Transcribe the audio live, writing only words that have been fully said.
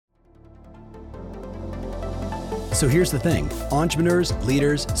So here's the thing, entrepreneurs,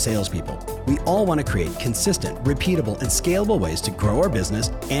 leaders, salespeople, we all want to create consistent, repeatable, and scalable ways to grow our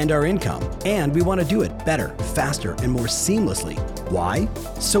business and our income. And we want to do it better, faster, and more seamlessly. Why?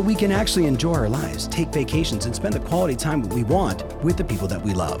 So we can actually enjoy our lives, take vacations, and spend the quality time we want with the people that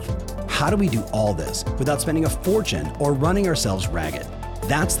we love. How do we do all this without spending a fortune or running ourselves ragged?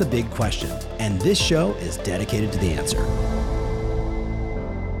 That's the big question, and this show is dedicated to the answer.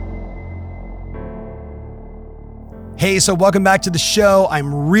 Hey, so welcome back to the show.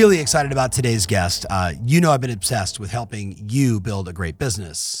 I'm really excited about today's guest. You know I've been obsessed with helping you build a great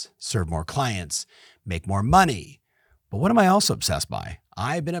business, serve more clients, make more money. But what am I also obsessed by?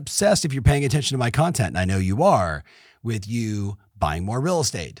 I've been obsessed, if you're paying attention to my content, and I know you are, with you buying more real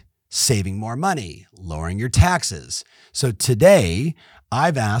estate, saving more money, lowering your taxes. So today,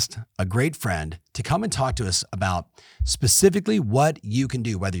 I've asked a great friend to come and talk to us about specifically what you can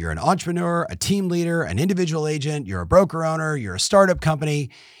do, whether you're an entrepreneur, a team leader, an individual agent, you're a broker owner, you're a startup company,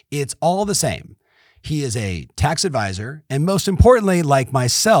 it's all the same. He is a tax advisor, and most importantly, like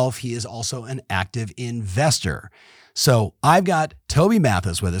myself, he is also an active investor. So I've got Toby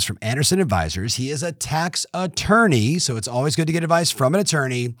Mathis with us from Anderson Advisors. He is a tax attorney, so it's always good to get advice from an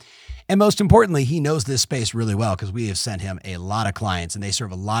attorney. And most importantly, he knows this space really well because we have sent him a lot of clients and they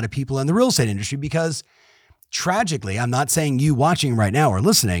serve a lot of people in the real estate industry because tragically, I'm not saying you watching right now or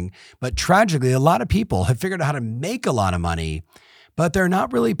listening, but tragically, a lot of people have figured out how to make a lot of money, but they're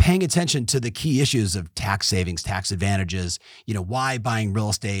not really paying attention to the key issues of tax savings, tax advantages, why buying real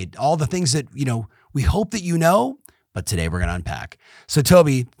estate, all the things that, we hope that you know, but today we're going to unpack. So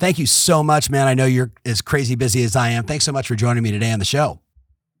Toby, thank you so much, man. I know you're as crazy busy as I am. Thanks so much for joining me today on the show.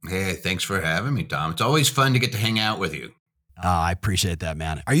 Hey, thanks for having me, Tom. It's always fun to get to hang out with you. Oh, I appreciate that,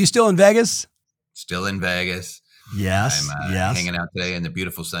 man. Are you still in Vegas? Still in Vegas. Yes. I'm yes. hanging out today in the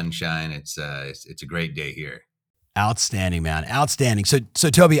beautiful sunshine. It's a great day here. Outstanding, man. Outstanding. So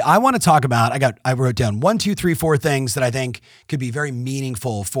Toby, I want to talk about, I wrote down 1, 2, 3, 4 things that I think could be very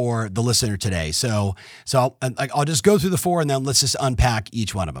meaningful for the listener today. So I'll just go through the 4 and then let's just unpack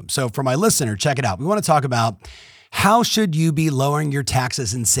each one of them. So for my listener, check it out. We want to talk about how should you be lowering your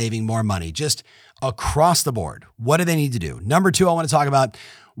taxes and saving more money? Just across the board. What do they need to do? Number 2, I want to talk about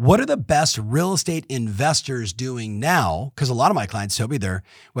what are the best real estate investors doing now? Because a lot of my clients, Toby,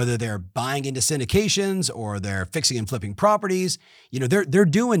 whether they're buying into syndications or they're fixing and flipping properties, they're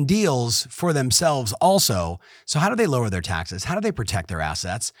doing deals for themselves also. So how do they lower their taxes? How do they protect their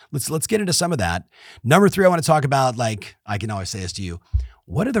assets? Let's get into some of that. Number 3, I want to talk about, like I can always say this to you,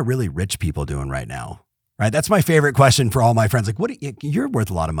 what are the really rich people doing right now? Right? That's my favorite question for all my friends. Like, you're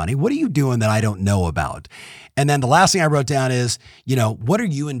worth a lot of money. What are you doing that I don't know about? And then the last thing I wrote down is, what are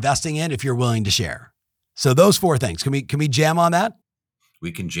you investing in if you're willing to share? So those 4 things, can we jam on that?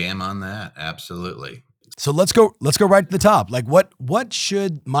 We can jam on that. Absolutely. So let's go right to the top. Like what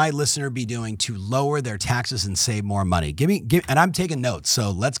should my listener be doing to lower their taxes and save more money? And I'm taking notes.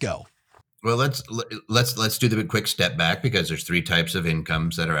 So let's go. Well, let's do the quick step back because there's 3 types of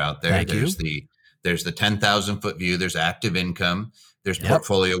incomes that are out there. There's the 10,000 foot view, there's active income, there's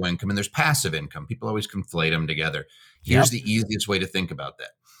portfolio income, and there's passive income. People always conflate them together. Here's the easiest way to think about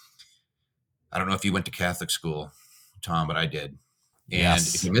that. I don't know if you went to Catholic school, Tom, but I did. And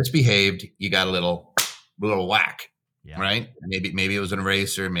if you misbehaved, you got a little whack, right? Maybe it was an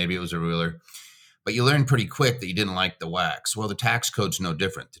eraser, maybe it was a ruler. But you learned pretty quick that you didn't like the whacks. Well, the tax code's no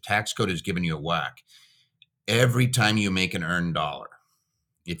different. The tax code is giving you a whack every time you make an earned dollar.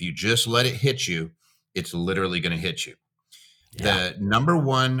 If you just let it hit you, it's literally going to hit you. Yeah. The number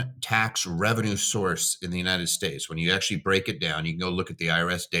 1 tax revenue source in the United States, when you actually break it down, you can go look at the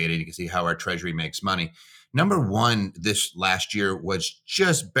IRS data, you can see how our Treasury makes money. Number 1 this last year was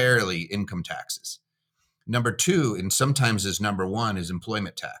just barely income taxes. Number 2, and sometimes is number 1, is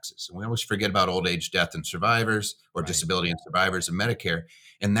employment taxes. And we always forget about old age, death, and survivors, or disability and survivors and Medicare.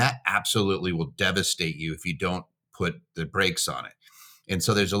 And that absolutely will devastate you if you don't put the brakes on it. And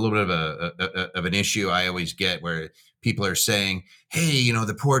so there's a little bit of an issue I always get where people are saying, hey,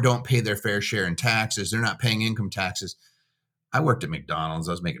 the poor don't pay their fair share in taxes. They're not paying income taxes. I worked at McDonald's.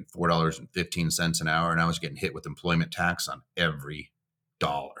 I was making $4.15 an hour, and I was getting hit with employment tax on every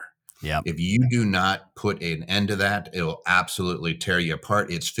dollar. Yeah. If you do not put an end to that, it'll absolutely tear you apart.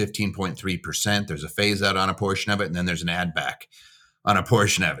 It's 15.3%. There's a phase out on a portion of it, and then there's an add back on a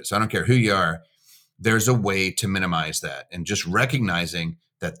portion of it. So I don't care who you are. There's a way to minimize that, and just recognizing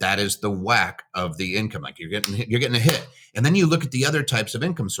that is the whack of the income. Like you're getting a hit. And then you look at the other types of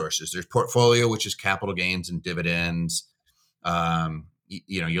income sources. There's portfolio, which is capital gains and dividends.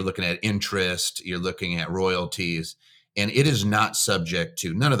 You're looking at interest, you're looking at royalties, and it is not subject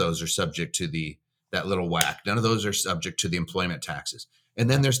to, none of those are subject to the that little whack. None of those are subject to the employment taxes. And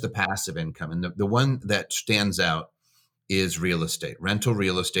then there's the passive income. And the one that stands out is real estate. Rental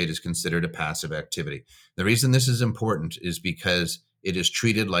real estate is considered a passive activity. The reason this is important is because it is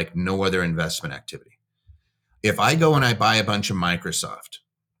treated like no other investment activity. If I go and I buy a bunch of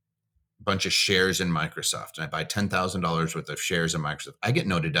shares in Microsoft, and I buy $10,000 worth of shares in Microsoft, I get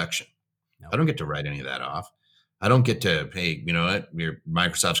no deduction. No. I don't get to write any of that off. I don't get to, hey, you know what,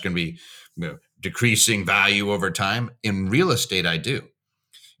 Microsoft's going to be decreasing value over time. In real estate, I do.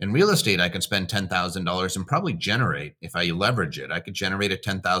 In real estate, I can spend $10,000 and probably generate, if I leverage it, I could generate a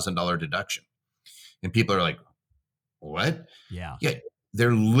 $10,000 deduction. And people are like, what? Yeah. Yeah.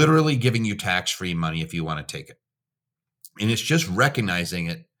 They're literally giving you tax-free money if you want to take it. And it's just recognizing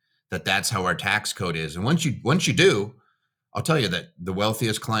it, that's how our tax code is. And once you do, I'll tell you that the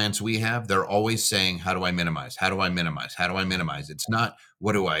wealthiest clients we have, they're always saying, how do I minimize? How do I minimize? How do I minimize? It's not,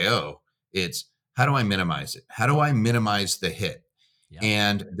 what do I owe? It's, how do I minimize it? How do I minimize the hit? Yep.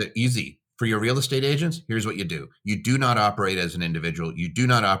 And the easy for your real estate agents, here's what you do. You do not operate as an individual. You do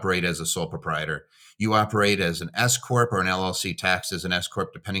not operate as a sole proprietor. You operate as an S Corp or an LLC, taxed as an S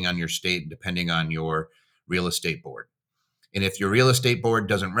Corp, depending on your state and depending on your real estate board. And if your real estate board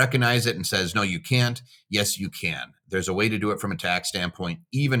doesn't recognize it and says, no, you can't, yes, you can. There's a way to do it from a tax standpoint,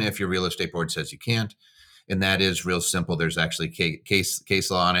 even if your real estate board says you can't. And that is real simple. There's actually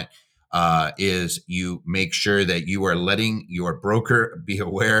case law on it. Is you make sure that you are letting your broker be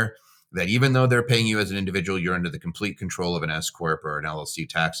aware that even though they're paying you as an individual, you're under the complete control of an S Corp or an LLC,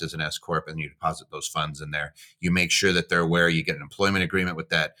 taxed as an S Corp, and you deposit those funds in there. You make sure that they're aware. You get an employment agreement with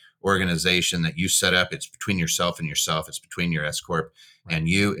that organization that you set up. It's between yourself and yourself. It's between your S Corp and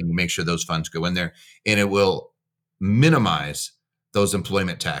you make sure those funds go in there, and it will minimize those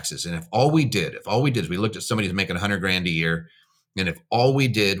employment taxes. And if all we did is we looked at somebody who's making $100,000 a year, and if all we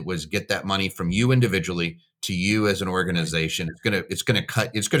did was get that money from you individually to you as an organization, it's going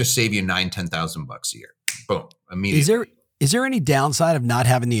to save you $9,000-$10,000 a year. Boom. Immediately. Is there any downside of not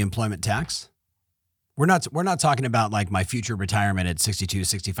having the employment tax? We're not talking about like my future retirement at 62,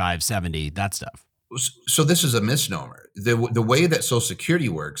 65, 70, that stuff. So this is a misnomer. The way that Social Security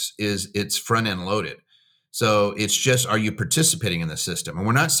works is it's front end loaded. So it's just, are you participating in the system? And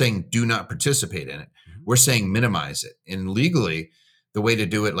we're not saying do not participate in it. We're saying minimize it. And legally, the way to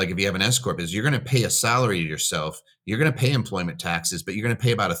do it, like if you have an S Corp, is you're going to pay a salary to yourself. You're going to pay employment taxes, but you're going to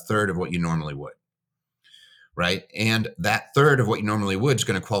pay about a third of what you normally would. Right. And that third of what you normally would is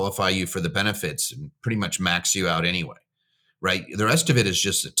going to qualify you for the benefits and pretty much max you out anyway. Right. The rest of it is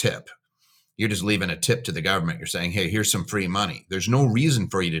just a tip. You're just leaving a tip to the government. You're saying, hey, here's some free money. There's no reason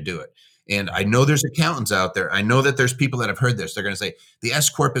for you to do it. And I know there's accountants out there. I know that there's people that have heard this. They're going to say the S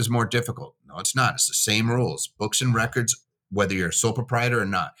Corp is more difficult. No, it's not. It's the same rules, books and records, whether you're a sole proprietor or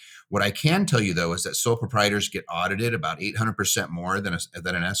not. What I can tell you, though, is that sole proprietors get audited about 800% more than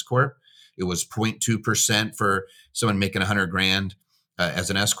an S Corp. It was 0.2% for someone making $100,000 as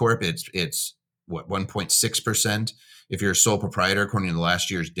an S Corp. It's what, 1.6% if you're a sole proprietor, according to last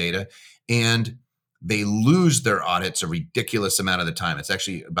year's data. And they lose their audits a ridiculous amount of the time. It's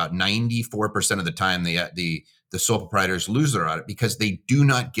actually about 94% of the time the sole proprietors lose their audit because they do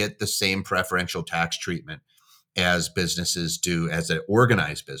not get the same preferential tax treatment as businesses do, as an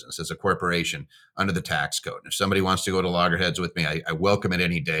organized business, as a corporation under the tax code. And if somebody wants to go to loggerheads with me, I welcome it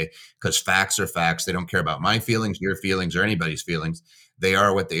any day, because facts are facts. They don't care about my feelings, your feelings, or anybody's feelings. They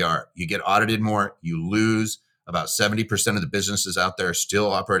are what they are. You get audited more, you lose. About 70% of the businesses out there are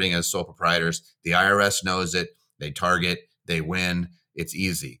still operating as sole proprietors. The IRS knows it. They target, they win. It's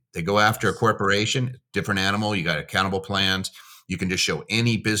easy. They go after a corporation, different animal. You got accountable plans. You can just show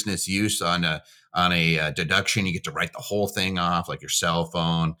any business use on a deduction. You get to write the whole thing off, like your cell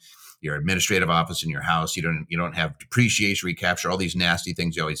phone, your administrative office in your house. You don't have depreciation, recapture, all these nasty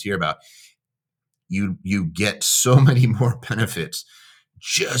things you always hear about. You get so many more benefits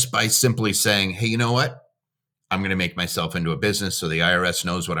just by simply saying, hey, you know what? I'm going to make myself into a business so the IRS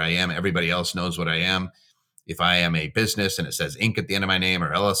knows what I am. Everybody else knows what I am. If I am a business and it says Inc. at the end of my name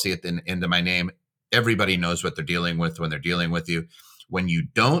or LLC at the end of my name, everybody knows what they're dealing with when they're dealing with you. When you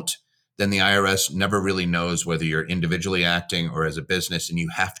don't, then the IRS never really knows whether you're individually acting or as a business, and you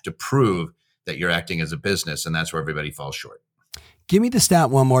have to prove that you're acting as a business, and that's where everybody falls short. Give me the stat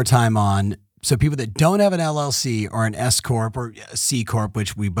one more time on, so people that don't have an LLC or an S Corp or a C Corp,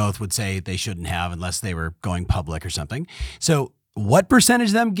 which we both would say they shouldn't have unless they were going public or something. So what percentage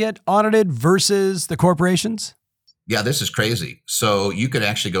of them get audited versus the corporations? Yeah, this is crazy. So you could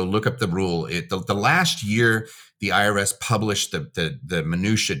actually go look up the rule. The last year the IRS published the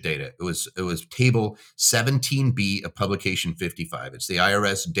minutia data. It was table 17B of publication 55. It's the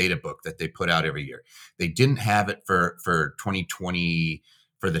IRS data book that they put out every year. They didn't have it for 2020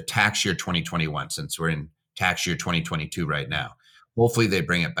 for the tax year 2021, since we're in tax year 2022 right now. Hopefully they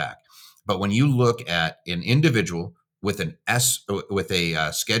bring it back. But when you look at an individual with a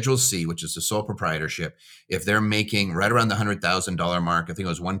Schedule C, which is a sole proprietorship, if they're making right around the $100,000 mark, I think it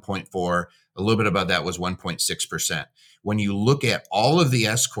was 1.4, a little bit above that was 1.6%. When you look at all of the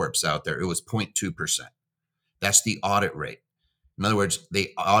S corps out there, it was 0.2%. That's the audit rate. In other words,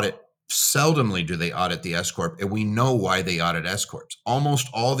 they audit. Seldomly do they audit the S corp, and we know why they audit S corps. Almost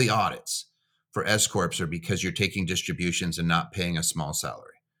all the audits for S corps are because you're taking distributions and not paying a small salary.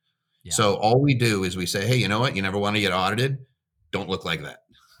 Yeah. So all we do is we say, hey, you know what? You never want to get audited. Don't look like that.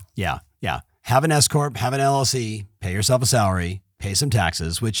 Yeah. Yeah. Have an S corp, have an LLC, pay yourself a salary, pay some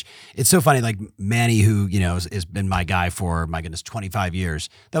taxes, which it's so funny. Like Manny, who, has been my guy for, my goodness, 25 years.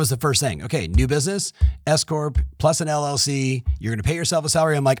 That was the first thing. Okay. New business, S corp plus an LLC. You're going to pay yourself a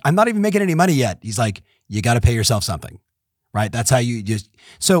salary. I'm like, I'm not even making any money yet. He's like, you got to pay yourself something, right? That's how you just,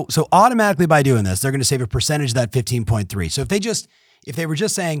 so automatically by doing this, they're going to save a percentage of that 15.3. So if they were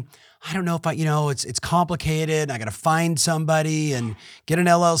just saying, I don't know if it's complicated. I got to find somebody and get an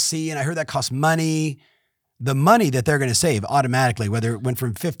LLC. And I heard that costs money. The money that they're going to save automatically, whether it went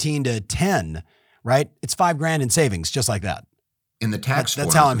from 15 to 10, right? It's $5,000 in savings, just like that. In the tax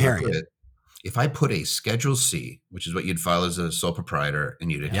that's how I'm hearing it. If I put a Schedule C, which is what you'd file as a sole proprietor,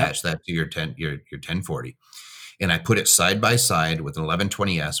 and you'd attach that to your 1040, and I put it side by side with an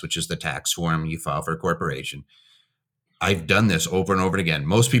 1120S, which is the tax form you file for a corporation. I've done this over and over again.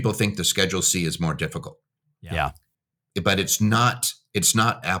 Most people think the Schedule C is more difficult. Yeah. But it's not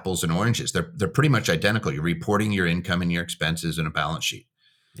apples and oranges. They're pretty much identical. You're reporting your income and your expenses in a balance sheet.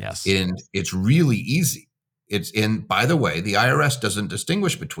 Yes. And it's really easy. By the way, the IRS doesn't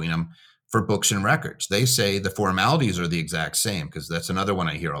distinguish between them for books and records. They say the formalities are the exact same, because that's another one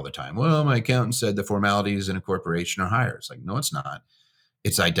I hear all the time. Well, my accountant said the formalities in a corporation are higher. It's like, no, it's not.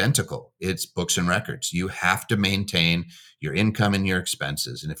 It's identical. It's books and records. You have to maintain your income and your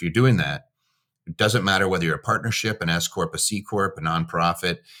expenses. And if you're doing that, it doesn't matter whether you're a partnership, an S corp, a C corp, a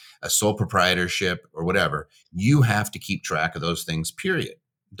nonprofit, a sole proprietorship, or whatever, you have to keep track of those things, period.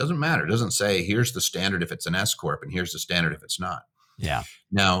 It doesn't matter. It doesn't say here's the standard if it's an S corp and here's the standard if it's not. Yeah.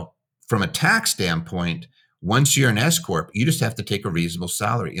 Now, from a tax standpoint, once you're an S corp, you just have to take a reasonable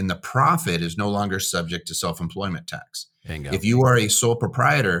salary, and the profit is no longer subject to self-employment tax. Bingo. If you are a sole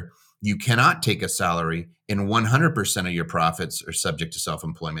proprietor, you cannot take a salary, and 100% of your profits are subject to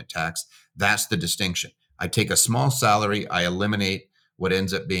self-employment tax. That's the distinction. I take a small salary, I eliminate what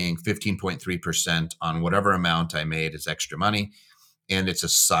ends up being 15.3% on whatever amount I made as extra money. And it's a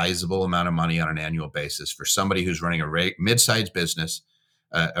sizable amount of money on an annual basis for somebody who's running a mid-sized business,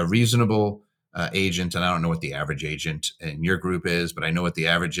 a reasonable agent. And I don't know what the average agent in your group is, but I know what the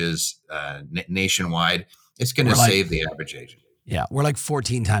average is nationwide. It's going to save the average agent. Yeah, we're like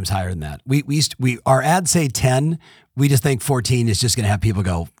 14 times higher than that. Our ads say 10. We just think 14 is just going to have people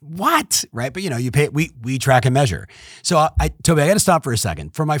go, what? Right? But you pay. We track and measure. So Toby, I got to stop for a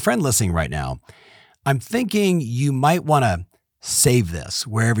second. For my friend listening right now, I'm thinking you might want to save this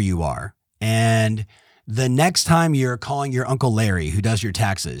wherever you are, and the next time you're calling your Uncle Larry, who does your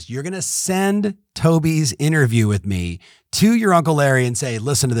taxes, you're going to send Toby's interview with me to your Uncle Larry and say,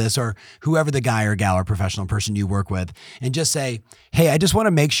 listen to this, or whoever the guy or gal or professional person you work with, and just say, hey, I just want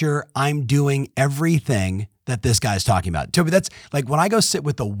to make sure I'm doing everything that this guy's talking about. Toby, that's like when I go sit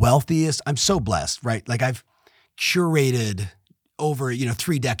with the wealthiest, I'm so blessed, right? Like I've curated over,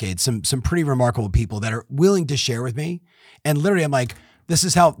 3 decades, some pretty remarkable people that are willing to share with me. And literally I'm like, this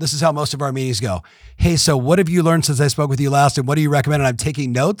is how most of our meetings go. Hey, so what have you learned since I spoke with you last? And what do you recommend? And I'm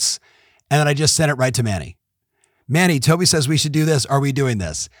taking notes. And then I just sent it right to Manny. Manny, Toby says we should do this. Are we doing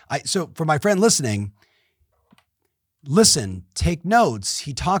this? So for my friend listening, listen, take notes.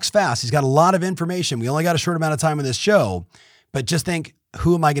 He talks fast. He's got a lot of information. We only got a short amount of time on this show, but just think,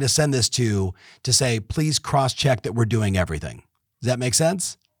 who am I going to send this to say, please cross-check that we're doing everything? Does that make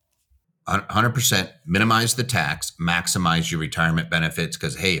sense? 100%. Minimize the tax, maximize your retirement benefits.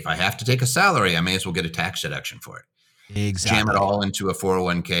 Because, hey, if I have to take a salary, I may as well get a tax deduction for it. Exactly. Jam it all into a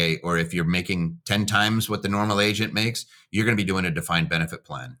 401k, or if you're making 10 times what the normal agent makes, you're going to be doing a defined benefit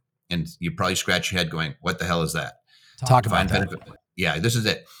plan. And you probably scratch your head going, what the hell is that? Talk about that. Benefit plan. Yeah, this is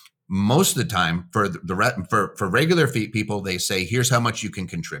it. Most of the time for regular people, they say, here's how much you can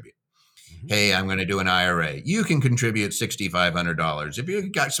contribute. Hey, I'm going to do an IRA. You can contribute $6,500. If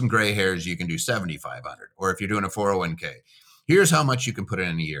you've got some gray hairs, you can do $7,500. Or if you're doing a 401k, here's how much you can put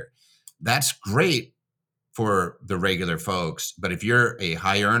in a year. That's great for the regular folks. But if you're a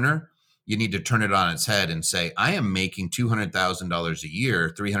high earner, you need to turn it on its head and say, I am making $200,000 a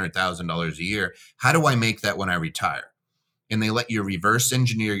year, $300,000 a year. How do I make that when I retire? And they let you reverse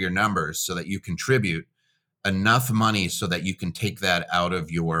engineer your numbers so that you contribute enough money so that you can take that out of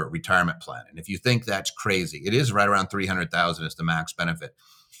your retirement plan. And if you think that's crazy, it is right around 300,000 is the max benefit,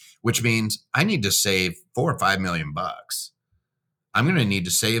 which means I need to save 4 or 5 million bucks. I'm going to need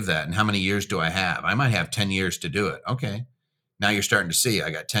to save that. And how many years do I have? I might have 10 years to do it. Okay. Now you're starting to see,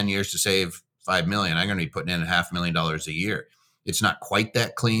 I got 10 years to save 5 million. I'm going to be putting in $500,000 a year. It's not quite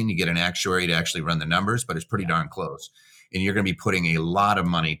that clean. You get an actuary to actually run the numbers, but it's pretty darn close. And you're going to be putting a lot of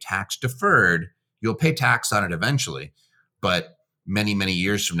money tax deferred. You'll pay tax on it eventually, but many, many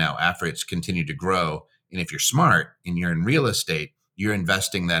years from now, after it's continued to grow. And if you're smart and you're in real estate, you're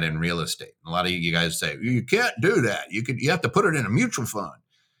investing that in real estate. A lot of you guys say, you can't do that. You have to put it in a mutual fund.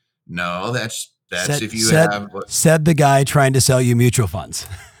 No, that's if you have. Said the guy trying to sell you mutual funds.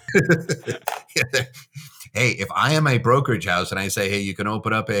 Hey, if I am a brokerage house and I say, hey, you can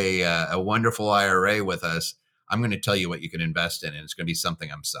open up a wonderful IRA with us, I'm going to tell you what you can invest in, and it's going to be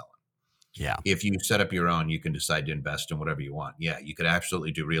something I'm selling. Yeah. If you set up your own, you can decide to invest in whatever you want. Yeah, you could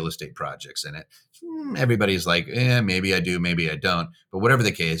absolutely do real estate projects in it. Everybody's like, maybe I do, maybe I don't. But whatever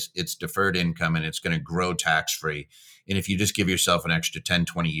the case, it's deferred income and it's going to grow tax-free. And if you just give yourself an extra 10,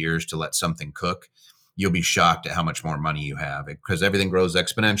 20 years to let something cook, you'll be shocked at how much more money you have because everything grows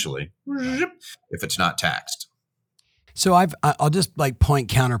exponentially if it's not taxed. So I'll just like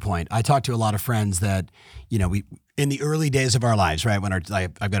counterpoint. I talk to a lot of friends that, we in the early days of our lives, right? When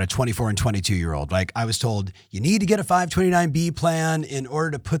I've got a 24 and 22 year old, like I was told you need to get a 529B plan in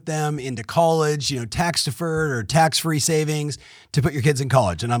order to put them into college, tax deferred or tax free savings to put your kids in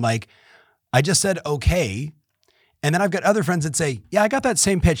college. And I'm like, I just said, okay. And then I've got other friends that say, yeah, I got that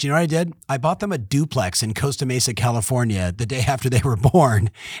same pitch. You know what I did? I bought them a duplex in Costa Mesa, California, the day after they were born.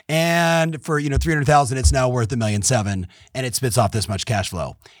 And for, $300,000, it's now worth $1.7 million and it spits off this much cash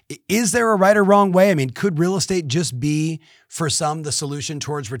flow. Is there a right or wrong way? I mean, could real estate just be for some the solution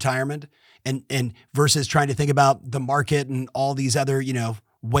towards retirement and versus trying to think about the market and all these other,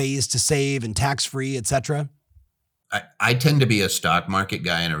 ways to save and tax-free, et cetera? I tend to be a stock market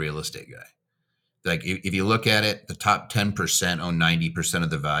guy and a real estate guy. Like if you look at it, the top 10% own 90% of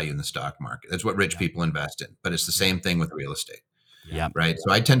the value in the stock market. That's what rich people invest in. But it's the same thing with real estate. Yeah. Right.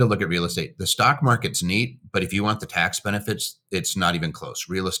 So I tend to look at real estate. The stock market's neat, but if you want the tax benefits, it's not even close.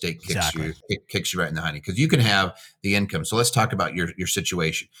 Real estate kicks you right in the honey because you can have the income. So let's talk about your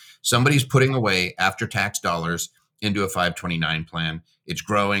situation. Somebody's putting away after tax dollars into a 529 plan. It's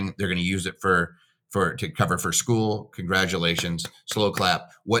growing. They're going to use it to cover for school. Congratulations. Slow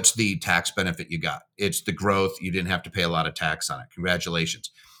clap. What's the tax benefit you got? It's the growth. You didn't have to pay a lot of tax on it. Congratulations.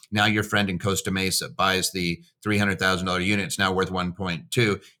 Now your friend in Costa Mesa buys the $300,000 unit. It's now worth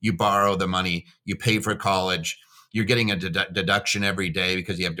 1.2. You borrow the money. You pay for college. You're getting a deduction every day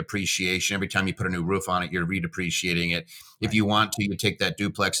because you have depreciation. Every time you put a new roof on it, you're redepreciating it. If you want to, you take that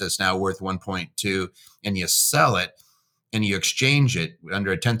duplex that's now worth 1.2 and you sell it. And you exchange it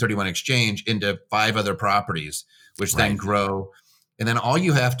under a 1031 exchange into 5 other properties, which then grow. And then all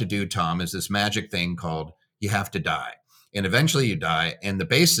you have to do, Tom, is this magic thing called you have to die. And eventually you die. And the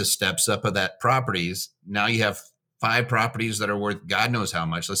basis steps up of that properties. Now you have 5 properties that are worth God knows how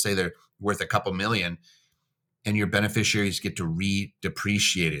much. Let's say they're worth a couple million. And your beneficiaries get to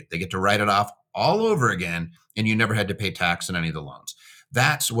redepreciate it. They get to write it off all over again. And you never had to pay tax on any of the loans.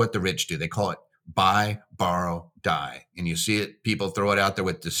 That's what the rich do. They call it buy, borrow, die. And you see it, people throw it out there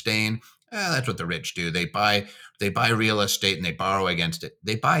with disdain. That's what the rich do. They buy real estate and they borrow against it.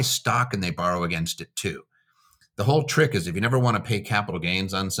 They buy stock and they borrow against it too. The whole trick is if you never want to pay capital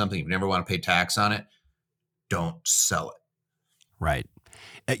gains on something, if you never want to pay tax on it, don't sell it. Right.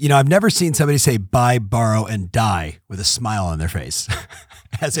 I've never seen somebody say buy, borrow, and die with a smile on their face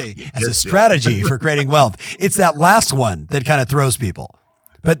as a strategy for creating wealth. It's that last one that kind of throws people.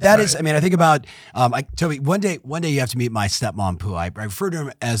 But that is, I think about, Toby, one day you have to meet my stepmom, who I refer to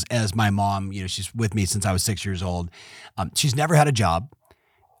him as my mom. She's with me since I was 6 years old. She's never had a job.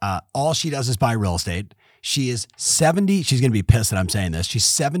 All she does is buy real estate. She is 70. She's going to be pissed that I'm saying this. She's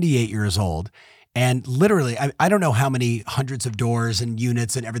 78 years old. And literally, I don't know how many hundreds of doors and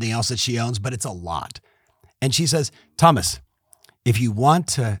units and everything else that she owns, but it's a lot. And she says, Thomas, if you want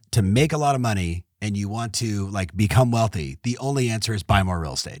to make a lot of money, and you want to become wealthy, the only answer is buy more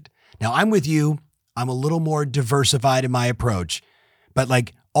real estate. Now I'm with you. I'm a little more diversified in my approach, but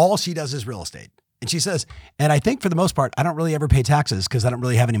All she does is real estate. And she says, and I think for the most part, I don't really ever pay taxes because I don't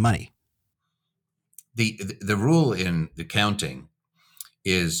really have any money. The rule in accounting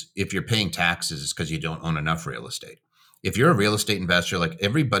is if you're paying taxes, it's because you don't own enough real estate. If you're a real estate investor, like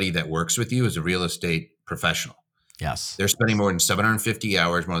everybody that works with you is a real estate professional. Yes. They're spending more than 750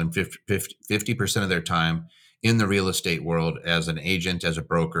 hours, more than 50% of their time in the real estate world as an agent, as a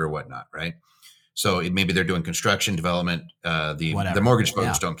broker, or whatnot, right? So maybe they're doing construction, development, the mortgage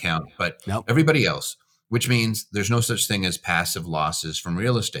folks don't count, but everybody else, which means there's no such thing as passive losses from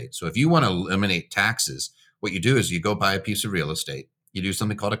real estate. So if you want to eliminate taxes, what you do is you go buy a piece of real estate. You do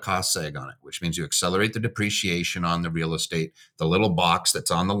something called a cost seg on it, which means you accelerate the depreciation on the real estate, the little box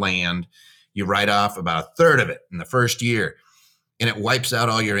that's on the land. You write off about a third of it in the first year, and it wipes out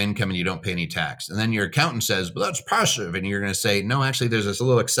all your income and you don't pay any tax. And then your accountant says, but that's passive. And you're going to say, no, actually, there's this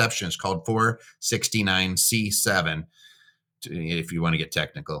little exception. It's called 469C7. If you want to get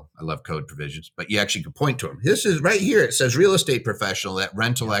technical, I love code provisions, but you actually can point to them. This is right here. It says real estate professional, that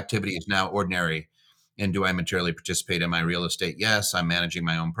rental activity is now ordinary. And do I materially participate in my real estate? Yes, I'm managing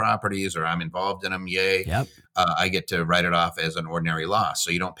my own properties or I'm involved in them. Yay. Yep. I get to write it off as an ordinary loss.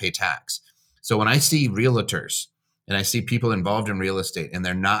 So you don't pay tax. So when I see realtors and I see people involved in real estate and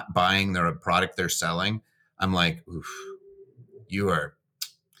they're not buying their product they're selling, I'm like, oof, you are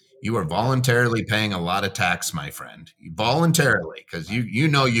voluntarily paying a lot of tax, my friend. Voluntarily, because you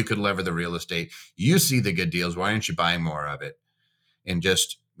know you could lever the real estate. You see the good deals. Why aren't you buying more of it? And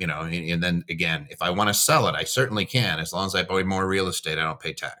just, and then again, if I want to sell it, I certainly can. As long as I buy more real estate, I don't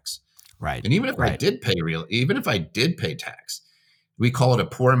pay tax. Right. And even if I did pay tax, we call it a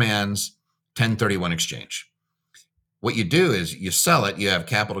poor man's 1031 exchange. What you do is you sell it, you have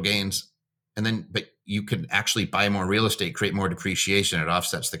capital gains, but you can actually buy more real estate, create more depreciation. It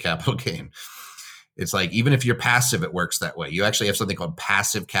offsets the capital gain. It's like, even if you're passive, it works that way. You actually have something called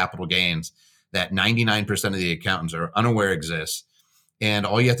passive capital gains that 99% of the accountants are unaware exists. And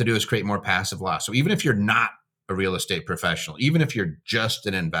all you have to do is create more passive loss. So even if you're not a real estate professional, even if you're just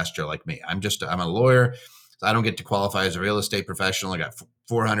an investor like me, I'm a lawyer. So I don't get to qualify as a real estate professional. I got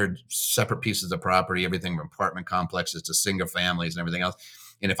 400 separate pieces of property, everything from apartment complexes to single families and everything else.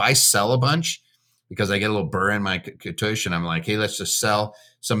 And if I sell a bunch, because I get a little burr in my tush and I'm like, hey, let's just sell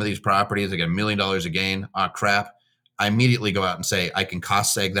some of these properties. I get $1 million a gain. Oh, crap. I immediately go out and say, I can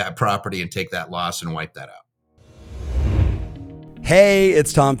cost seg that property and take that loss and wipe that out. Hey,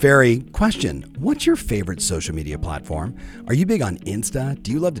 it's Tom Ferry. Question: what's your favorite social media platform? Are you big on Insta?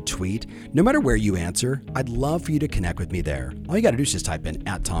 Do you love to tweet? No matter where you answer, I'd love for you to connect with me there. All you got to do is just type in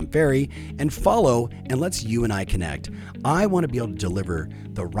 @TomFerry and follow, and let's you and I connect. I want to be able to deliver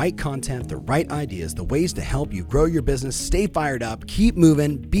the right content, the right ideas, the ways to help you grow your business, stay fired up, keep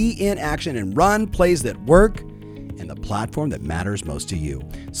moving, be in action, and run plays that work in the platform that matters most to you.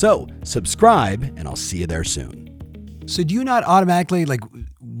 So subscribe, and I'll see you there soon. So do you not automatically,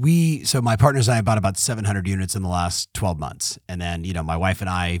 so my partners and I bought about 700 units in the last 12 months. And then, my wife and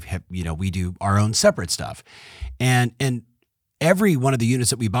I have, we do our own separate stuff. And every one of the units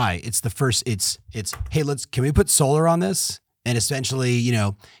that we buy, it's, hey, can we put solar on this? And essentially,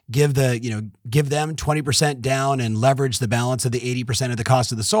 give them 20% down and leverage the balance of the 80% of the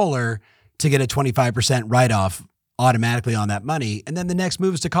cost of the solar to get a 25% write-off automatically on that money. And then the next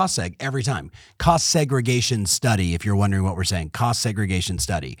move is to cost seg every time. Cost segregation study, if you're wondering what we're saying, cost segregation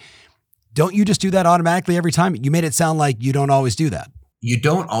study. Don't you just do that automatically every time? You made it sound like you don't always do that. You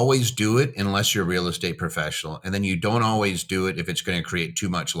don't always do it unless you're a real estate professional. And then you don't always do it if it's going to create too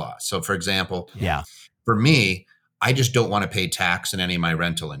much loss. So for example, for me, I just don't want to pay tax on any of my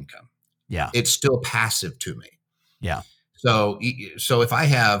rental income. Yeah. It's still passive to me. Yeah. So if I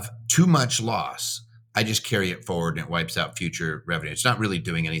have too much loss, I just carry it forward and it wipes out future revenue. It's not really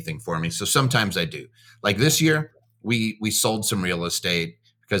doing anything for me. So sometimes I do. Like this year, we sold some real estate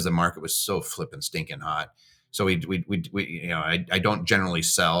because the market was so flipping stinking hot. So I don't generally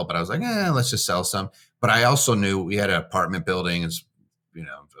sell, but I was like, let's just sell some. But I also knew we had an apartment building, it's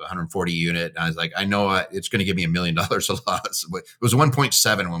 140 unit. And I was like, I know it's going to give me $1 million of loss. It was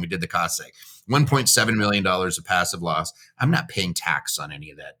 1.7 when we did the cost seg. $1.7 million of passive loss. I'm not paying tax on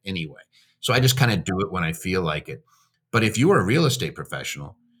any of that anyway. So I just kind of do it when I feel like it. But if you are a real estate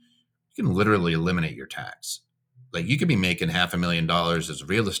professional, you can literally eliminate your tax. Like you could be making $500,000 as a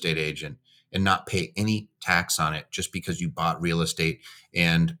real estate agent and not pay any tax on it just because you bought real estate.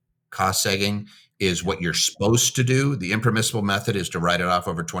 And cost segging is what you're supposed to do. The impermissible method is to write it off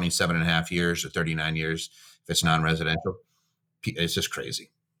over 27 and a half years or 39 years if it's non-residential. It's just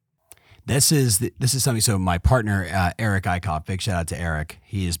crazy. This is something. So my partner, Eric Eichhoff, big shout out to Eric.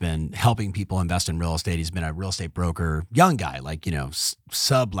 He has been helping people invest in real estate. He's been a real estate broker, young guy, like,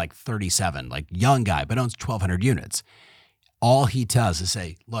 sub like 37, like young guy, but owns 1,200 units. All he does is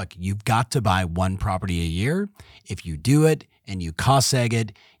say, look, you've got to buy one property a year. If you do it and you cost seg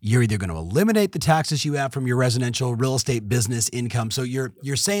it, you're either going to eliminate the taxes you have from your residential real estate business income. So you're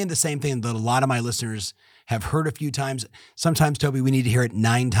saying the same thing that a lot of my listeners have heard a few times. Sometimes, Toby, we need to hear it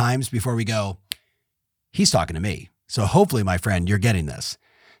 9 times before we go, he's talking to me. So hopefully, my friend, you're getting this.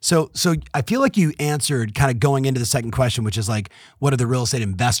 So I feel like you answered kind of going into the second question, which is like, what are the real estate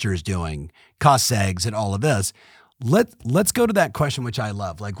investors doing? Cost segs and all of this. Let's go to that question, which I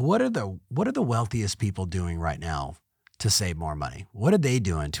love. Like, what are the wealthiest people doing right now to save more money? What are they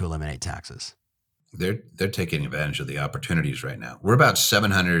doing to eliminate taxes? They're taking advantage of the opportunities right now. We're about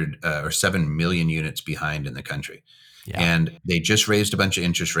 700 or 7 million units behind in the country. Yeah. And they just raised a bunch of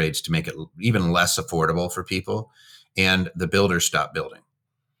interest rates to make it even less affordable for people. And the builders stopped building.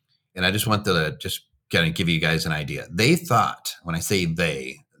 And I just want to just kind of give you guys an idea. They thought, when I say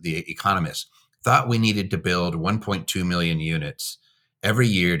they, the economists, thought we needed to build 1.2 million units every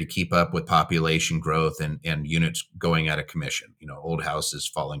year to keep up with population growth and units going out of commission, old houses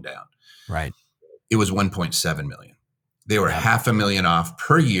falling down. Right. It was 1.7 million. They were 500,000 off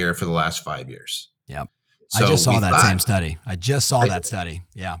per year for the last 5 years. Yep. So I just saw that same study. That study.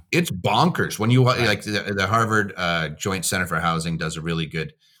 Yeah. It's bonkers. When you like the Harvard Joint Center for Housing does a really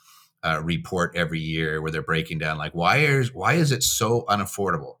good report every year where they're breaking down like, why is it so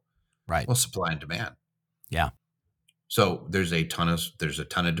unaffordable? Right. Well, supply and demand. Yeah. So there's a ton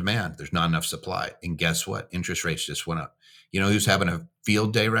of demand. There's not enough supply. And guess what? Interest rates just went up. You know who's having a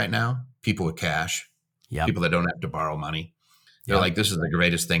field day right now? People with cash. Yeah. People that don't have to borrow money. They're like, this is the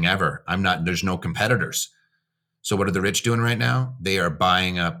greatest thing ever. There's no competitors. So what are the rich doing right now? They are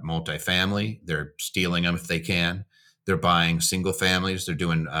buying up multifamily. They're stealing them if they can. They're buying single families. They're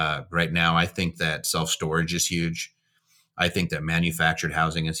doing right now. I think that self-storage is huge. I think that manufactured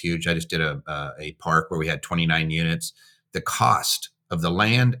housing is huge. I just did a park where we had 29 units. The cost of the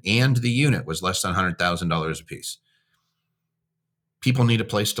land and the unit was less than $100,000 a piece. People need a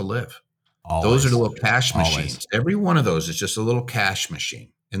place to live. Always. Those are the little cash machines. Every one of those is just a little cash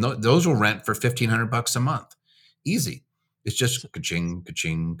machine. And those will rent for $1,500 a month. Easy. It's just ka-ching,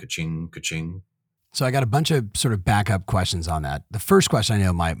 ka-ching, ka-ching, ka-ching. So I got a bunch of sort of backup questions on that. The first question, I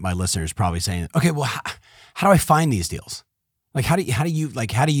know my listener is probably saying, okay, well, how do I find these deals? Like,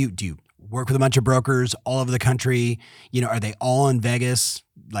 do you work with a bunch of brokers all over the country? Are they all in Vegas?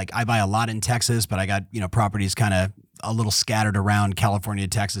 Like, I buy a lot in Texas, but I got, properties kind of a little scattered around California,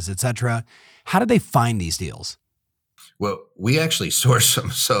 Texas, et cetera. How do they find these deals? Well, we actually source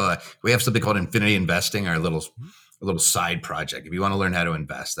them. So we have something called Infinity Investing, our little side project. If you want to learn how to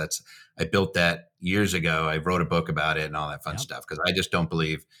invest, I built that years ago. I wrote a book about it and all that fun stuff, because I just don't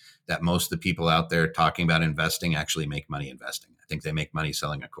believe that most of the people out there talking about investing actually make money investing. I think they make money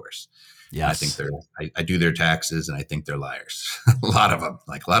selling a course. Yeah, I think I do their taxes, and I think they're liars. A lot of them,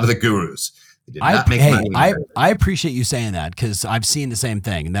 like a lot of the gurus. They did not make money. I appreciate you saying that, because I've seen the same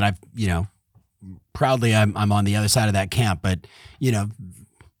thing, and then I've proudly I'm on the other side of that camp. But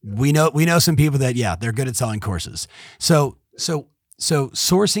we know some people that they're good at selling courses. So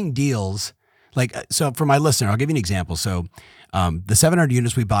sourcing deals, so for my listener, I'll give you an example. So the 700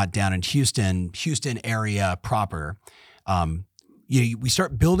 units we bought down in Houston area proper, we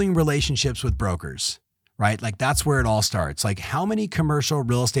start building relationships with brokers, right? Like, that's where it all starts. Like, how many commercial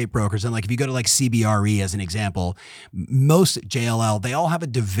real estate brokers, and like, if you go to like CBRE as an example, most JLL, they all have a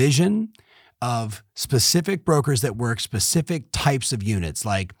division of specific brokers that work specific types of units.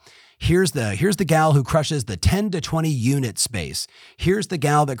 Like, here's the gal who crushes the 10 to 20 unit space. Here's the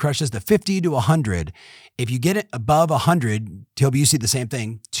gal that crushes the 50 to 100. If you get it above 100, Toby, you see the same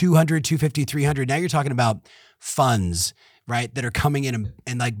thing, 200, 250, 300. Now you're talking about funds, right, that are coming in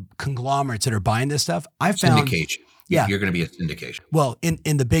and like conglomerates that are buying this stuff. I found syndication. Yeah, you're going to be a syndication. Well,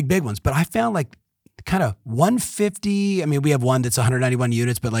 in the big ones, but I found like kind of 150. I mean, we have one that's 191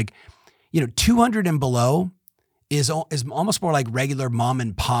 units, but like 200 and below is almost more like regular mom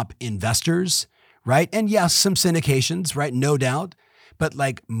and pop investors, right? And yes, some syndications, right? No doubt. But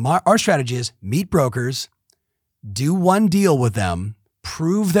like our strategy is meet brokers, do one deal with them,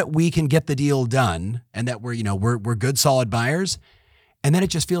 prove that we can get the deal done and that we're good, solid buyers. And then it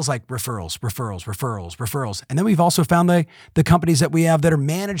just feels like referrals. And then we've also found the companies that we have that are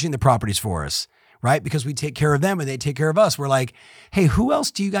managing the properties for us, right? Because we take care of them and they take care of us. We're like, hey, who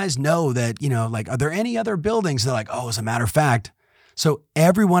else do you guys know that, are there any other buildings? They're like, oh, as a matter of fact. So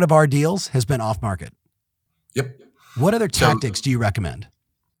every one of our deals has been off market. Yep. What other tactics do you recommend?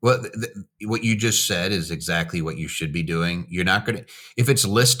 Well, what you just said is exactly what you should be doing. You're not going to, if it's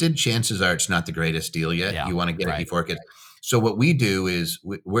listed, chances are it's not the greatest deal yet. Yeah. You want to get it Right. before it gets. So what we do is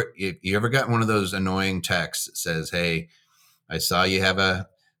if you ever got one of those annoying texts that says, "Hey, I saw you have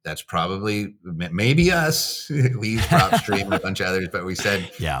that's probably maybe us." We use PropStream and a bunch of others, but we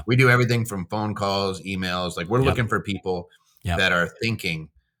said, Yeah. we do everything from phone calls, emails. Like, we're looking for people that are thinking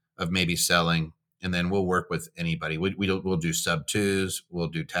of maybe selling, and then we'll work with anybody. We'll do sub twos, we'll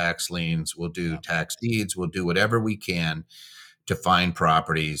do tax liens, we'll do tax deeds, we'll do whatever we can to find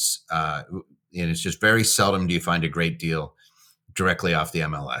properties. And it's just very seldom do you find a great deal directly off the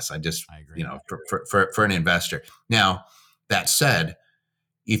MLS. I agree. For an investor. Now, that said,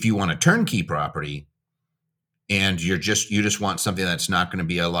 if you want a turnkey property and you just want something that's not going to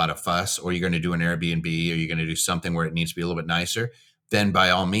be a lot of fuss, or you're going to do an Airbnb, or you're going to do something where it needs to be a little bit nicer, then by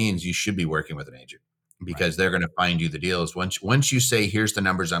all means, you should be working with an agent, because they're going to find you the deals. Once you say, here's the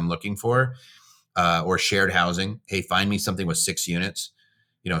numbers I'm looking for, or shared housing, hey, find me something with 6 units,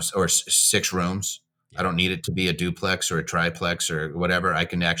 or 6 rooms. I don't need it to be a duplex or a triplex or whatever. I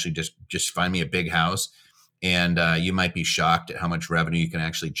can actually just find me a big house. And you might be shocked at how much revenue you can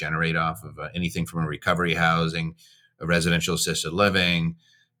actually generate off of anything from a recovery housing, a residential assisted living,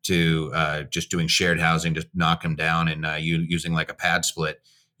 to just doing shared housing, just knock them down, and you using like a pad split.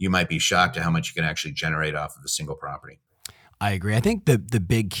 You might be shocked at how much you can actually generate off of a single property. I agree. I think the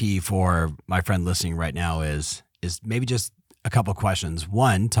big key for my friend listening right now is maybe just a couple of questions.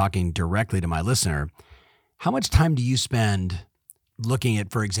 One, talking directly to my listener, how much time do you spend looking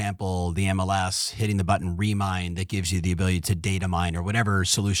at, for example, the MLS, hitting the button Remind that gives you the ability to data mine, or whatever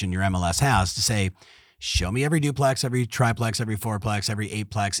solution your MLS has, to say, show me every duplex, every triplex, every fourplex, every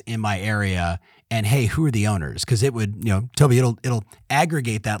eightplex in my area, and hey, who are the owners? Because it would, Toby, it'll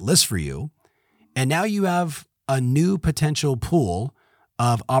aggregate that list for you, and now you have a new potential pool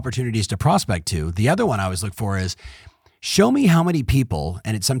of opportunities to prospect to. The other one I always look for is, show me how many people,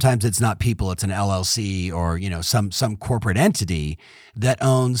 and sometimes it's not people, it's an LLC or some corporate entity that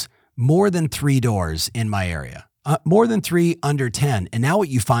owns more than 3 doors in my area, more than 3 under 10. And now what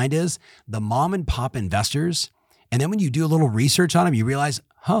you find is the mom and pop investors, and then when you do a little research on them, you realize,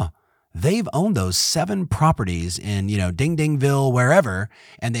 they've owned those 7 properties in Ding Dingville, wherever,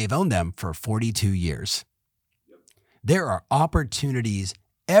 and they've owned them for 42 years. There are opportunities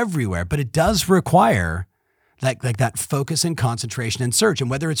everywhere, but it does require like that focus and concentration and search. And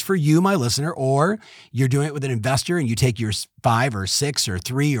whether it's for you, my listener, or you're doing it with an investor and you take your 5 or 6 or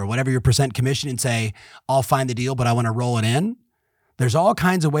 3 or whatever your percent commission and say, I'll find the deal, but I want to roll it in. There's all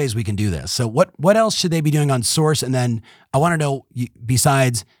kinds of ways we can do this. So what else should they be doing on Source? And then I want to know,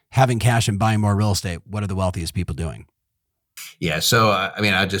 besides having cash and buying more real estate, what are the wealthiest people doing? Yeah. So,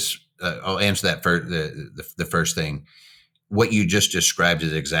 I'll answer that for the first thing. What you just described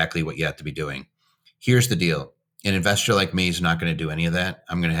is exactly what you have to be doing. Here's the deal. An investor like me is not going to do any of that.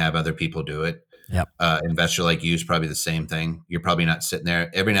 I'm going to have other people do it. Yep. Investor like you is probably the same thing. You're probably not sitting there.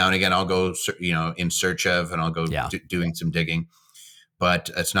 Every now and again, I'll go, in search of, and I'll go doing some digging, but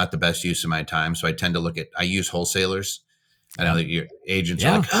it's not the best use of my time. So I tend to I use wholesalers. I know that your agents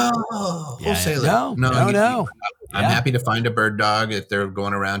are like, wholesaler. No. I'm happy to find a bird dog if they're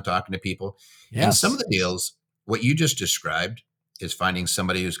going around talking to people. Yes. And some of the deals, what you just described, is finding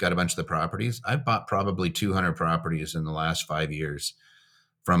somebody who's got a bunch of the properties. I've bought probably 200 properties in the last 5 years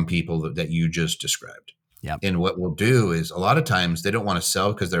from people that you just described. Yep. And what we'll do is, a lot of times they don't want to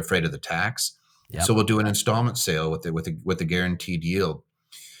sell because they're afraid of the tax. Yep. So we'll do an installment sale with a guaranteed yield.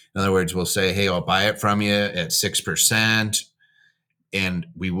 In other words, we'll say, hey, I'll buy it from you at 6%. And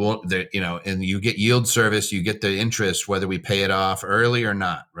we won't, and you get yield service, you get the interest, whether we pay it off early or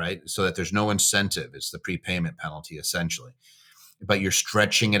not, right? So that there's no incentive. It's the prepayment penalty, essentially. But you're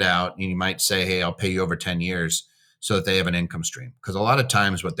stretching it out, and you might say, hey, I'll pay you over 10 years so that they have an income stream. Because a lot of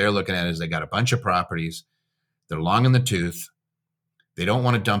times what they're looking at is they got a bunch of properties. They're long in the tooth. They don't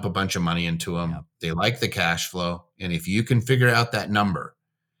want to dump a bunch of money into them. Yep. They like the cash flow. And if you can figure out that number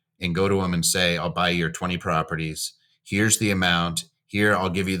and go to them and say, I'll buy your 20 properties. Here's the amount. Here, I'll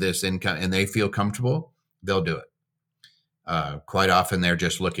give you this income. And they feel comfortable, they'll do it. Quite often they're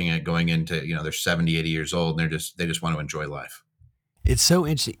just looking at going into, they're 70, 80 years old, and they just want to enjoy life. It's so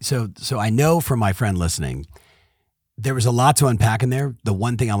interesting. So I know from my friend listening, there was a lot to unpack in there. The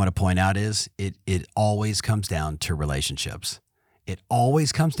one thing I want to point out is it always comes down to relationships. It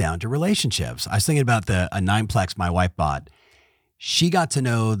always comes down to relationships. I was thinking about a 9-plex my wife bought. She got to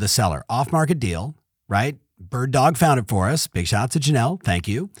know the seller, off-market deal, right? Bird Dog found it for us. Big shout out to Janelle. Thank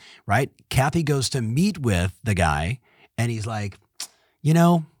you. Right? Kathy goes to meet with the guy and he's like,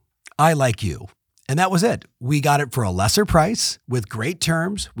 I like you. And that was it. We got it for a lesser price with great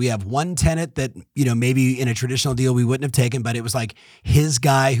terms. We have one tenant that, maybe in a traditional deal we wouldn't have taken, but it was like his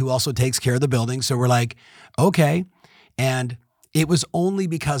guy who also takes care of the building. So we're like, okay. And it was only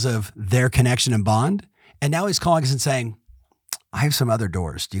because of their connection and bond. And now he's calling us and saying, I have some other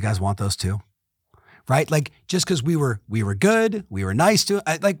doors. Do you guys want those too? Right? Like just because we were good, we were nice to,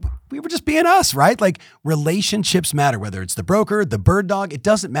 we were just being us, right? Like relationships matter, whether it's the broker, the bird dog, it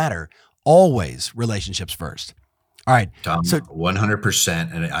doesn't matter. Always relationships first. All right. Tom, so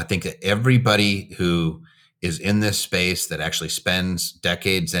 100%. And I think that everybody who is in this space that actually spends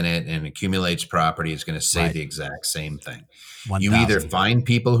decades in it and accumulates property is going to say the exact same thing. 1,000. You either find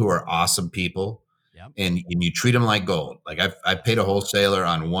people who are awesome people, and you treat them like gold. Like I've paid a wholesaler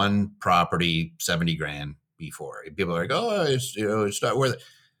on one property $70,000 before. People are like, oh, it's not worth it.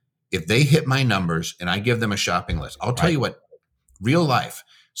 If they hit my numbers and I give them a shopping list, I'll tell you what, real life.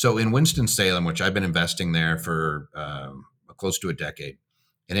 So in Winston-Salem, which I've been investing there for close to a decade,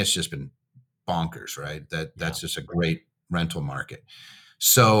 and it's just been bonkers, right? That's just a great rental market.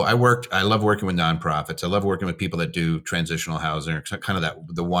 So I love working with nonprofits. I love working with people that do transitional housing, or kind of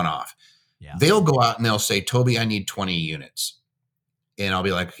the one-off. Yeah. They'll go out and they'll say, Toby, I need 20 units. And I'll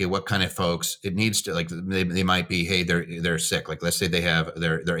be like, okay, what kind of folks? It needs to, like, they might be, hey, they're sick. Like, let's say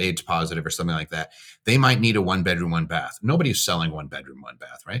they're AIDS positive or something like that. They might need a 1-bedroom, 1-bath. Nobody's selling 1-bedroom,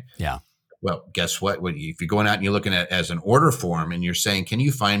 1-bath, right? Yeah. Well, guess what? If you're going out and you're looking at as an order form and you're saying, can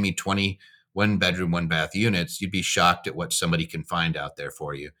you find me 20 1-bedroom, 1-bath units? You'd be shocked at what somebody can find out there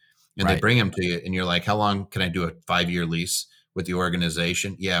for you. And they bring them to you and you're like, how long can I do a 5-year lease with the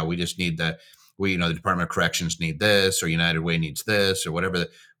organization? Yeah, we just need that. The Department of Corrections need this, or United Way needs this, or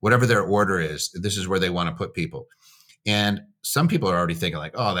whatever their order is. This is where they want to put people. And some people are already thinking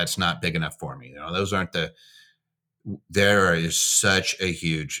like, oh, that's not big enough for me. Those aren't there is such a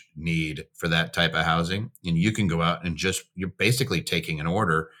huge need for that type of housing. And you can go out and you're basically taking an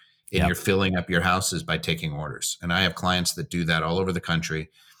order and you're filling up your houses by taking orders. And I have clients that do that all over the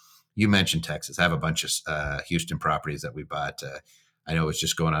country. You mentioned Texas. I have a bunch of Houston properties that we bought. I know it's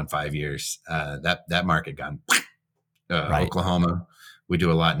just going on 5 years. That market gone. Oklahoma. We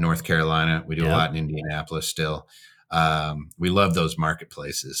do a lot in North Carolina. We do a lot in Indianapolis still. We love those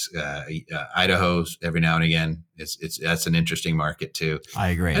marketplaces. Idaho, every now and again, that's an interesting market too. I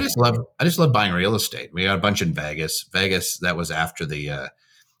agree. I just love buying real estate. We got a bunch in Vegas. Vegas, that was after the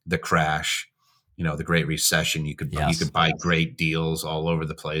crash. The Great Recession. You could buy great deals all over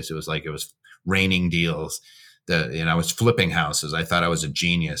the place. It was raining deals. I was flipping houses. I thought I was a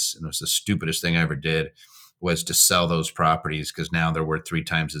genius, and it was the stupidest thing I ever did, was to sell those properties, because now they're worth 3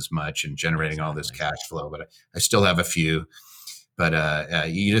 times as much and generating all this cash flow. But I still have a few. But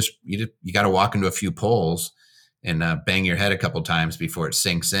you got to walk into a few poles and bang your head a couple times before it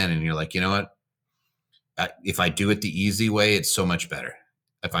sinks in, and you're like, you know what? If I do it the easy way, it's so much better.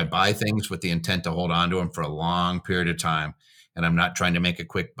 If I buy things with the intent to hold on to them for a long period of time, and I'm not trying to make a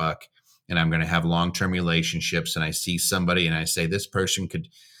quick buck, and I'm going to have long-term relationships, and I see somebody and I say, this person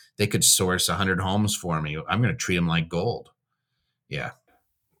could source 100 homes for me, I'm going to treat them like gold. Yeah.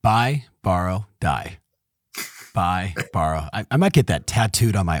 Buy, borrow, die. Buy, borrow. I might get that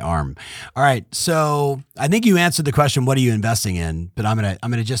tattooed on my arm. All right. So I think you answered the question, what are you investing in? But I'm going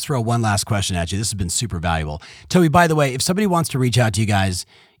to just throw one last question at you. This has been super valuable. Toby, by the way, if somebody wants to reach out to you guys,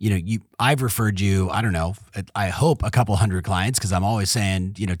 I've referred you, I don't know, I hope a couple hundred clients, because I'm always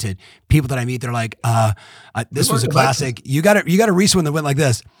saying, to people that I meet, they're like, this was a classic. You got a recent one that went like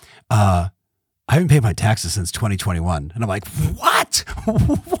this. I haven't paid my taxes since 2021. And I'm like, what?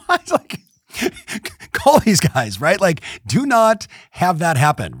 What? Like, call these guys, right? Like, do not have that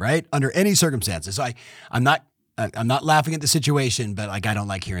happen, right? Under any circumstances. So I'm not laughing at the situation, but like, I don't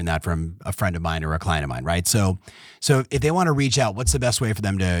like hearing that from a friend of mine or a client of mine, right? So if they want to reach out, what's the best way for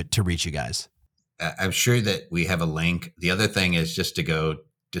them to reach you guys? I'm sure that we have a link. The other thing is just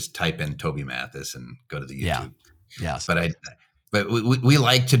type in Toby Mathis and go to the YouTube. Yeah. Yes. But we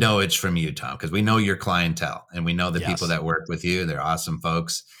like to know it's from you, Tom, because we know your clientele, and we know the people that work with you. They're awesome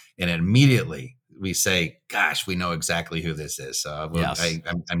folks. And immediately we say, gosh, we know exactly who this is. So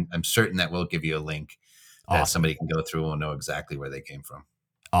I'm certain that we'll give you a link that somebody can go through and know exactly where they came from.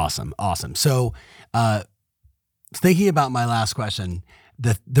 Awesome. So thinking about my last question,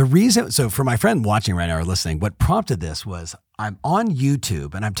 the reason, so for my friend watching right now or listening, what prompted this was I'm on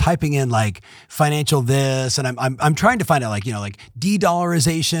YouTube and I'm typing in like financial this, and I'm trying to find out like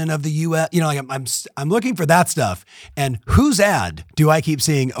de-dollarization of the US, I'm looking for that stuff. And whose ad do I keep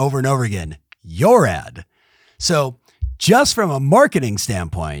seeing over and over again? Your ad. So Just from a marketing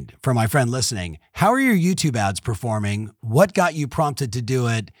standpoint, for my friend listening, how are your YouTube ads performing? What got you prompted to do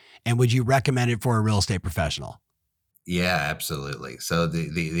it? And would you recommend it for a real estate professional? Yeah, absolutely. So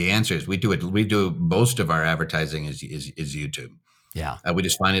the answer is we do it. We do most of our advertising is YouTube. Yeah. We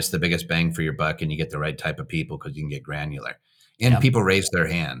just find it's the biggest bang for your buck, and you get the right type of people because you can get granular. And people raise their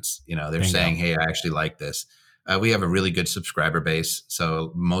hands. They're saying, "Hey, I actually like this." We have a really good subscriber base,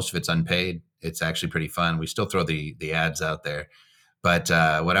 so most of it's unpaid. It's actually pretty fun. We still throw the ads out there, but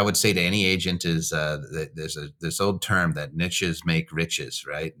what I would say to any agent is there's this old term that niches make riches,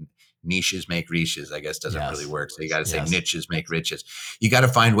 right? Niches make riches, I guess, doesn't really work. So you got to say niches make riches. You got to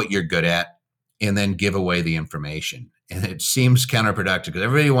find what you're good at and then give away the information. And it seems counterproductive because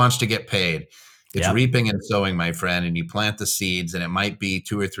everybody wants to get paid. It's reaping and sowing, my friend, and you plant the seeds, and it might be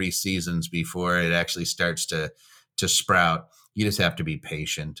 2 or 3 seasons before it actually starts to sprout. You just have to be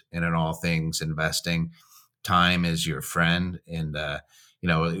patient. And in all things, investing, time is your friend. And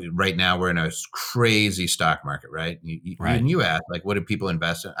right now we're in a crazy stock market, right? And you ask, like, what do people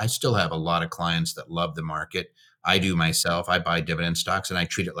invest in? I still have a lot of clients that love the market. I do myself. I buy dividend stocks, and I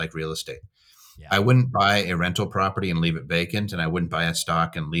treat it like real estate. I wouldn't buy a rental property and leave it vacant, and I wouldn't buy a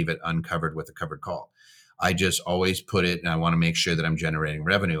stock and leave it uncovered with a covered call. I just always put it, and I want to make sure that I'm generating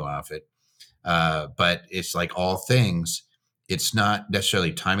revenue off it. But it's like all things, it's not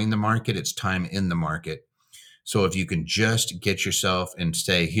necessarily timing the market, it's time in the market. So if you can just get yourself and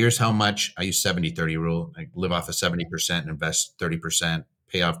say, here's how much, I use 70-30 rule, like live off of 70% and invest 30%,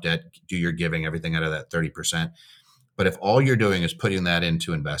 pay off debt, do your giving, everything out of that 30%. But if all you're doing is putting that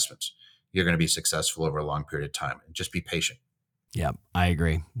into investments, you're going to be successful over a long period of time. And just be patient. Yeah, I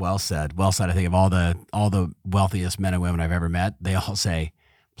agree. Well said. Well said. I think of all the wealthiest men and women I've ever met, they all say,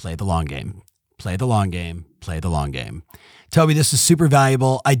 play the long game, play the long game, play the long game. Toby, this is super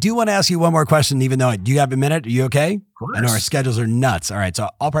valuable. I do want to ask you one more question, even though, do you have a minute? Are you okay? Of course. I know our schedules are nuts. All right. So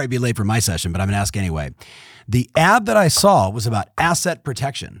I'll probably be late for my session, but I'm going to ask anyway. The ad that I saw was about asset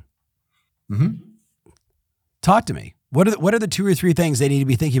protection. Mm-hmm. Talk to me. What are the 2 or 3 things they need to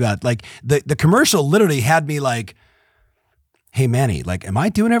be thinking about? Like the commercial literally had me like, hey, Manny, like, am I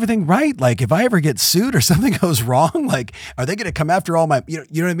doing everything right? Like, if I ever get sued or something goes wrong, like, are they going to come after all my, you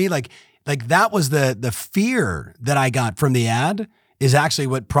know what I mean? Like that was the fear that I got from the ad is actually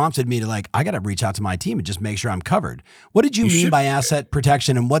what prompted me to like, I got to reach out to my team and just make sure I'm covered. What did you mean by asset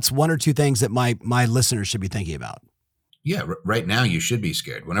protection? And what's 1 or 2 things that my listeners should be thinking about? Yeah, right now you should be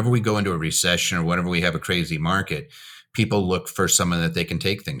scared. Whenever we go into a recession or whenever we have a crazy market, people look for someone that they can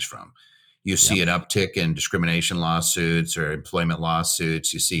take things from. You see an uptick in discrimination lawsuits or employment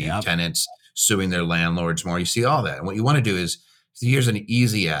lawsuits. You see tenants suing their landlords more. You see all that. And what you want to do is, here's an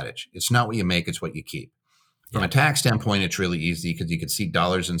easy adage. It's not what you make, it's what you keep. From a tax standpoint, it's really easy because you can see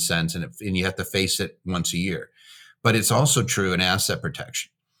dollars and cents and you have to face it once a year. But it's also true in asset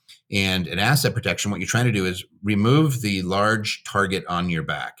protection. And in asset protection, what you're trying to do is remove the large target on your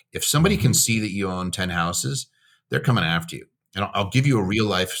back. If somebody can see that you own 10 houses, they're coming after you. And I'll give you a real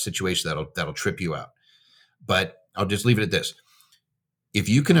life situation that'll trip you out. But I'll just leave it at this. If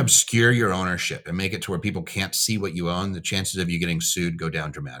you can obscure your ownership and make it to where people can't see what you own, the chances of you getting sued go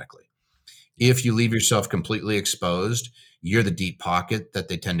down dramatically. If you leave yourself completely exposed, you're the deep pocket that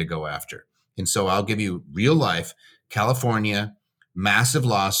they tend to go after. And so I'll give you real life, California, massive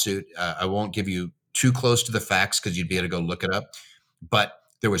lawsuit. I won't give you too close to the facts because you'd be able to go look it up. But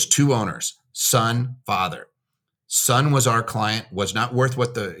there was 2 owners, son, father. Son was our client, was not worth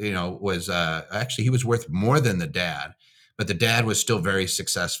what actually he was worth more than the dad, but the dad was still very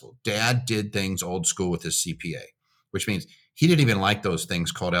successful. Dad did things old school with his CPA, which means he didn't even like those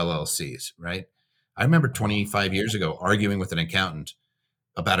things called LLCs, right? I remember 25 years ago arguing with an accountant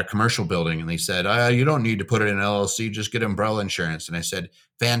about a commercial building, and they said, you don't need to put it in LLC, just get umbrella insurance. And I said,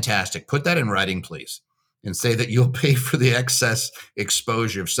 fantastic, put that in writing, please, and say that you'll pay for the excess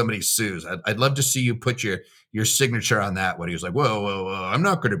exposure if somebody sues. I'd love to see you put your signature on that one. He was like, whoa, I'm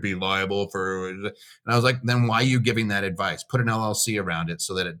not going to be liable for, and I was like, then why are you giving that advice? Put an LLC around it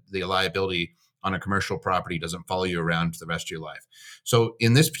so that the liability on a commercial property doesn't follow you around for the rest of your life. So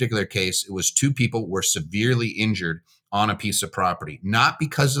in this particular case, it was 2 people were severely injured on a piece of property, not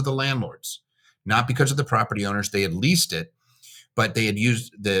because of the landlords, not because of the property owners. They had leased it, but they had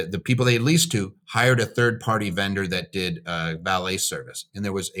used the people they had leased to hired a third-party vendor that did valet service. And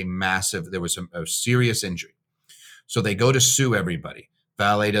there was a serious injury. So they go to sue everybody.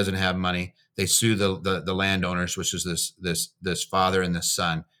 Valet doesn't have money. They sue the landowners, which is this father and this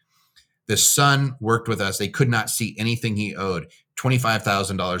son. The son worked with us. They could not see anything he owed.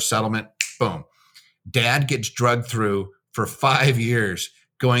 $25,000 settlement. Boom. Dad gets drugged through for 5 years,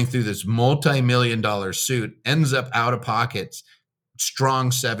 going through this multi-million-dollar suit, ends up out of pockets,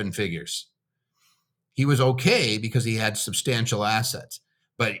 strong 7 figures. He was okay because he had substantial assets.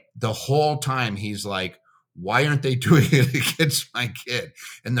 But the whole time he's like, why aren't they doing it against my kid?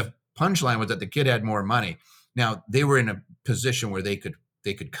 And the punchline was that the kid had more money. Now, they were in a position where they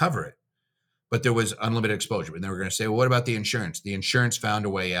could cover it, but there was unlimited exposure. And they were going to say, well, what about the insurance? The insurance found a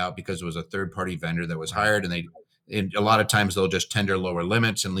way out because it was a third-party vendor that was hired, and a lot of times they'll just tender lower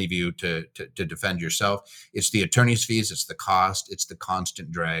limits and leave you to defend yourself. It's the attorney's fees, it's the cost, it's the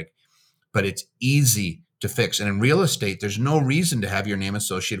constant drag, but it's easy to fix. And in real estate, there's no reason to have your name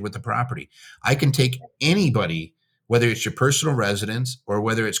associated with the property. I can take anybody, whether it's your personal residence or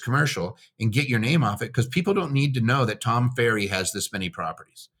whether it's commercial, and get your name off it, because people don't need to know that Tom Ferry has this many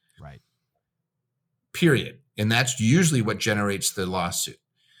properties. Right. Period. And that's usually what generates the lawsuit,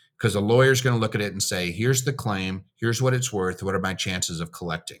 because a lawyer's going to look at it and say, here's the claim, here's what it's worth, what are my chances of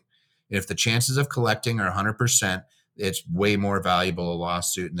collecting? And if the chances of collecting are 100%, it's way more valuable a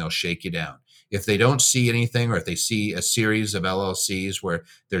lawsuit, and they'll shake you down. If they don't see anything, or if they see a series of LLCs where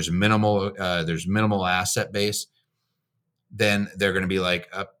there's minimal asset base, then they're going to be like,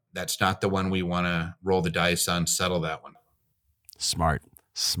 that's not the one we want to roll the dice on, settle that one. Smart.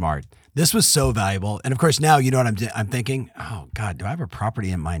 This was so valuable. And of course, now you know what I'm thinking. Oh God, do I have a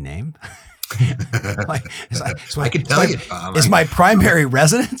property in my name? I can tell you, Tom. Is my primary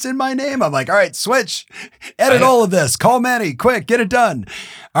residence in my name? I'm like, all right, switch, edit all of this, call Manny, quick, get it done.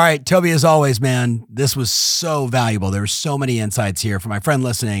 All right, Toby, as always, man, this was so valuable. There were so many insights here. For my friend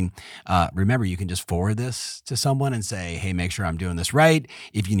listening, remember, you can just forward this to someone and say, hey, make sure I'm doing this right.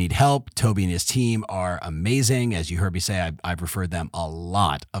 If you need help, Toby and his team are amazing. As you heard me say, I've referred them a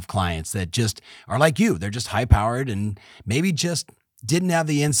lot of clients that just are like you. They're just high powered and maybe just didn't have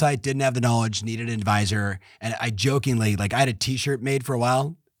the insight, didn't have the knowledge, needed an advisor. And I jokingly, I had a t-shirt made for a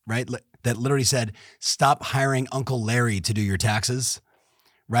while, right? That literally said, stop hiring Uncle Larry to do your taxes,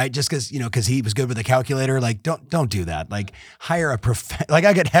 right? Just because he was good with a calculator. Don't do that. Hire a I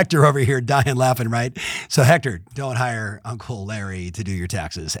got Hector over here dying laughing, right? So Hector, don't hire Uncle Larry to do your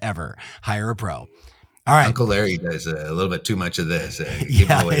taxes ever. Hire a pro. All right. Uncle Larry does a little bit too much of this.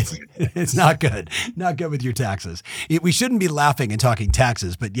 It's not good. Not good with your taxes. We shouldn't be laughing and talking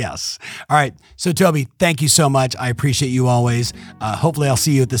taxes, but yes. All right. So Toby, thank you so much. I appreciate you always. Hopefully I'll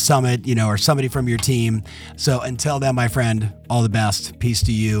see you at the summit, or somebody from your team. So until then, my friend, all the best. Peace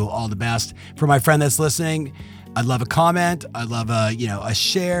to you. All the best. For my friend that's listening, I'd love a comment. I'd love a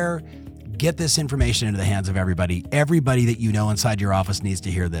share. Get this information into the hands of everybody. Everybody that you know inside your office needs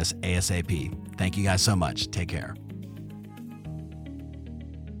to hear this ASAP. Thank you guys so much. Take care.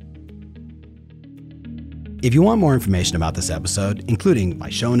 If you want more information about this episode, including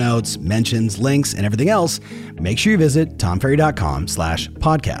my show notes, mentions, links, and everything else, make sure you visit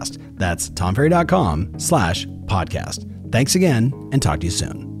tomferry.com/podcast. That's tomferry.com/podcast. Thanks again, and talk to you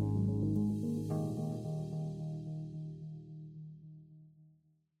soon.